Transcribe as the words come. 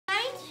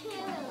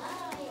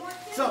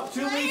So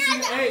 2 weeks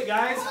ago, hey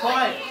guys,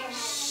 quiet.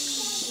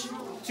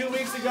 2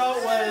 weeks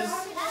ago was,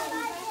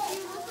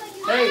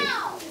 hey,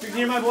 you can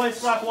hear my voice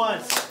talk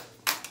once.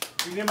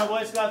 You can hear my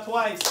voice talk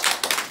twice.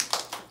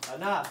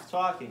 Enough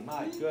talking,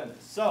 my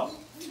goodness. So,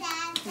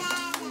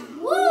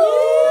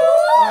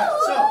 alright,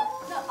 so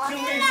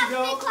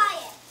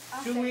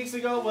 2 weeks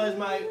ago was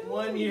my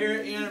 1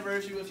 year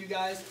anniversary with you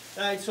guys.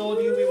 And I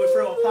told you we would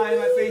throw a pie in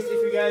my face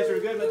if you guys were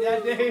good, but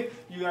that day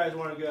you guys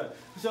weren't good.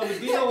 So the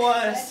deal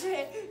was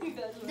if you were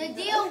good, the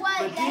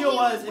deal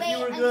was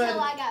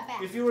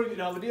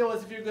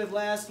if you were good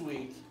last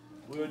week,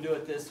 we would do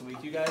it this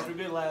week. You guys were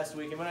good last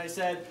week, and when I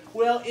said,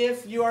 well,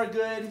 if you are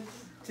good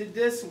to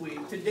this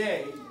week,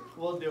 today,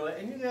 we'll do it.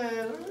 And you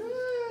guys,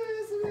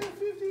 this is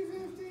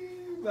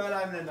 50-50, but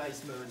I'm in a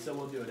nice mood, so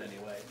we'll do it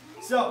anyway.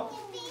 So.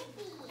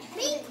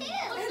 Me too.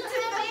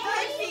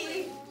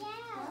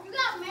 You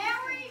got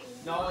married?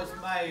 No, it's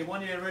my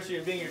 1 year anniversary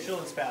of being your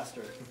children's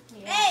pastor.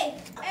 Yeah.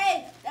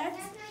 Hey, that's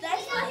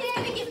what he's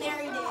gonna get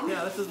married in.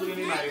 Yeah, this is gonna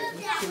be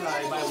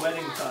my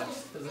wedding touch.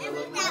 Doesn't it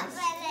look nice?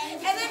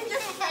 And then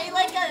just spray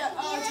like a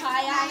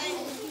tie on it.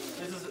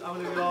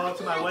 I'm gonna go up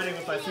to my wedding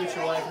with my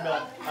future wife and be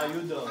like, how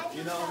you doing?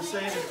 You know what I'm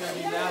saying? It's gonna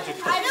be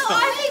magical. I know,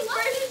 Austin's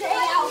first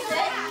day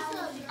outfit.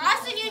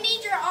 Austin, you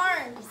need your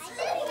arms.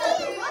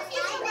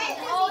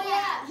 Oh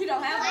yeah. You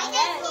don't have one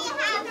yet.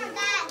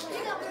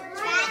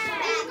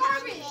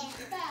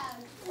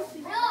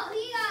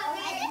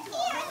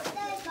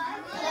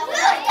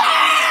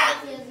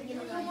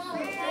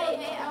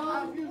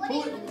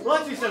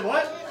 Lexi said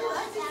what?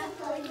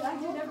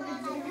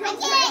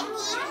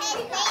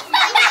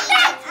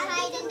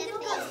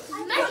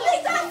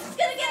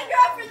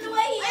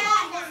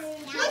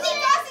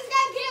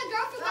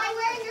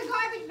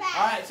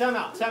 Alright, time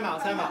out.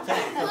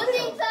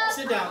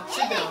 Sit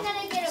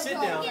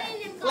down.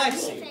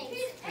 Lexi,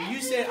 you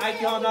said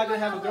I'm not going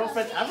to have a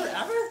girlfriend ever?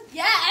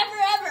 Yeah,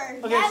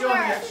 ever. Okay,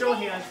 show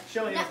hands.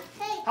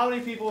 How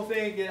many people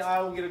think that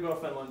I will get a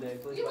girlfriend one day?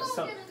 Please, you guys.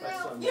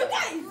 You'll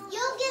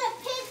get a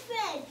pig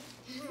friend.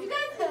 You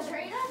guys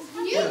betrayed us?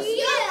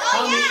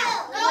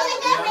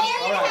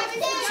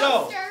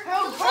 So.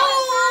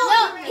 No,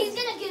 he's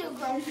going to get a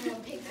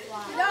girlfriend pig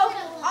fly. No,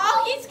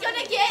 all he's going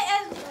to get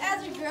as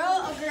a girl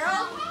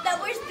that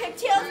wears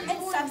pigtails and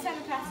sucks on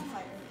a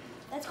pacifier.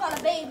 That's called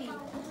a baby.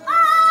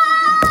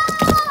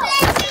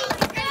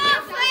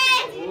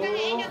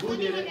 Who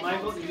did it?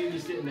 Michael, you need to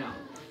sit down.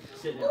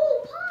 Sit down.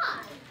 Ooh,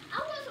 pie. I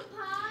want some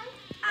pie.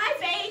 I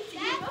baked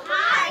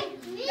pie.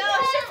 No,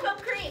 it's just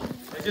whipped cream.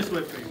 It's just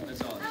whipped cream.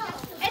 That's all.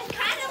 It's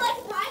kind of like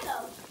pie,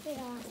 though.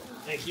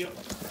 Thank you. It's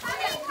kind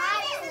of like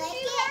pie. I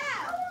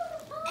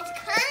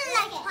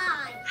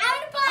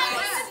want pie in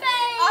the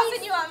face.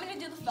 Austin, you want me to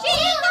do the phone? She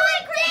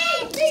like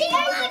cream. She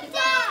like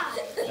that.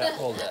 Yeah,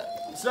 hold that.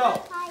 So,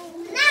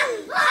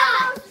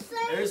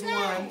 there's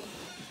one.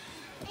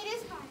 It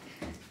is pie.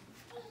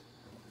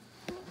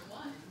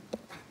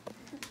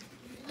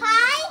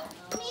 Pie?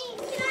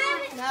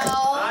 No.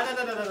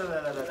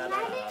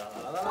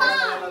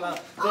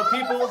 So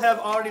people have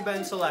already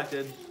been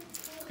selected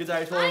because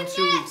I told them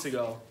 2 weeks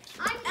ago.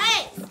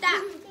 Hey,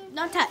 stop.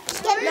 No touch.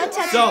 No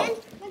touching. So.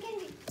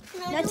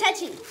 No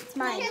touching. It's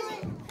mine.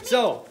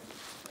 So.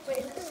 Hey!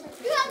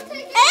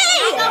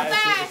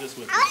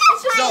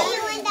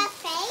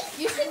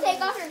 You should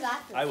take off your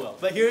glasses. I will.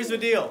 But here's the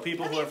deal,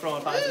 people who are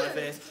throwing pies in my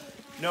face.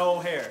 No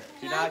hair.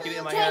 Do not get it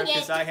in my hair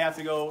because I have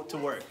to go to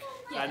work.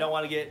 I don't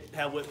want to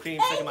have whipped cream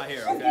stuck in my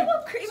hair, okay?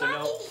 So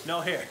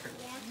no hair.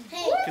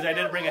 Because I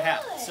didn't bring a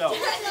hat. So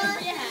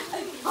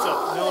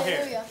no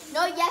hair.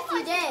 No, yes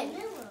you did.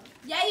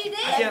 Yeah, you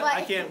did.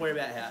 I can't wear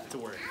that hat to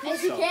work.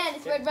 Yes, you can.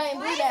 It's red, white,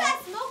 and blue there. Why is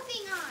that smoke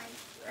thing on?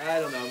 I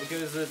don't know,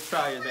 because it's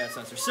probably a bad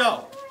sensor.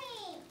 So.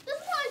 This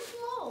is probably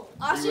smoke.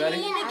 Austin, you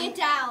need to get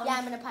down. Yeah,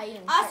 I'm going to pie you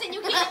in. Austin,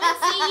 you can't even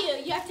see you.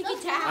 You have to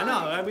get down. I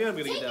know. I'm going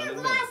to get down in a minute. Take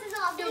your glasses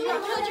off. Don't you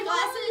hold your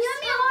glasses? Let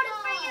me hold it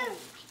for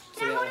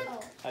you.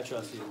 I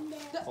trust you.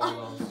 Hold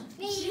on.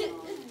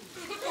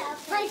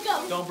 Break them.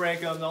 Don't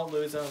break them. Don't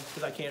lose them,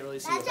 because I can't really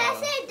see That's what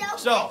I said. Don't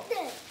so, break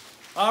them.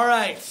 all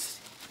right.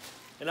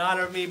 In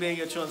honor of me being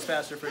a children's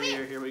pastor for a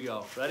year, here we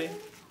go. Ready?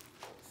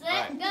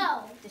 Set,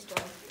 go.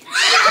 Destroy.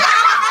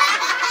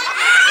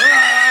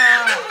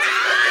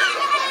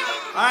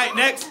 All right,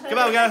 next. Come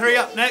on, we got to hurry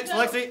up. Next,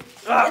 Lexi.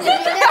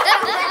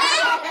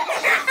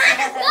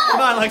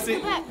 Come on,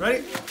 Lexi.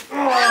 Ready?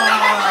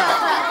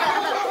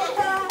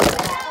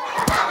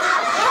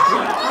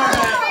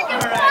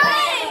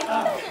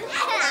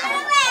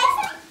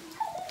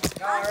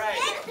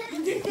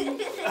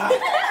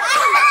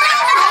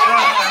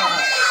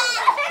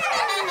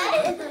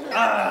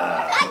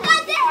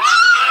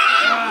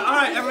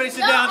 Everybody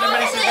sit down.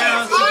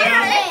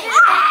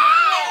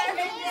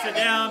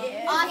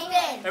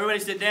 Everybody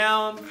sit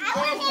down. I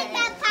want to hit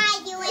that pie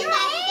you in the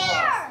face.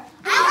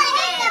 I want to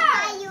hit that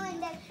pie you in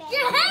the face.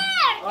 Your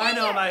hair. Oh, I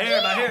know, my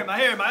hair,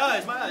 my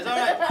eyes. All right.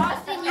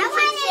 Austin, you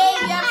should say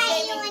you have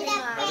shaving cream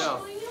on. I know.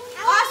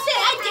 Austin,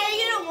 I dare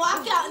you to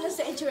walk out in the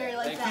sanctuary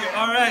like Thank that. you.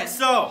 All right,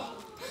 so.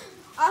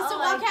 Also,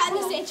 walk out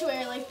in the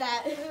sanctuary like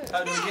that.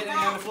 How, do we get any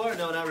on the floor?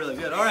 No, not really.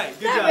 Good. All right.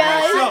 Good job,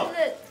 guys. So,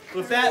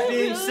 with that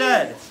being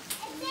said,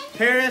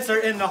 parents are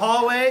in the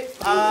hallway.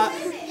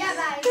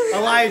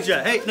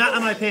 Elijah. Hey, not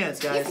on my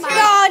pants, guys. No,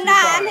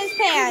 not on his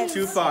pants.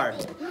 Too far.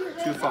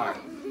 Too far.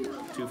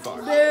 Too far.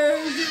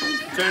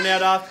 Turn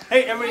that off.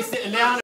 Hey, everybody's sitting down.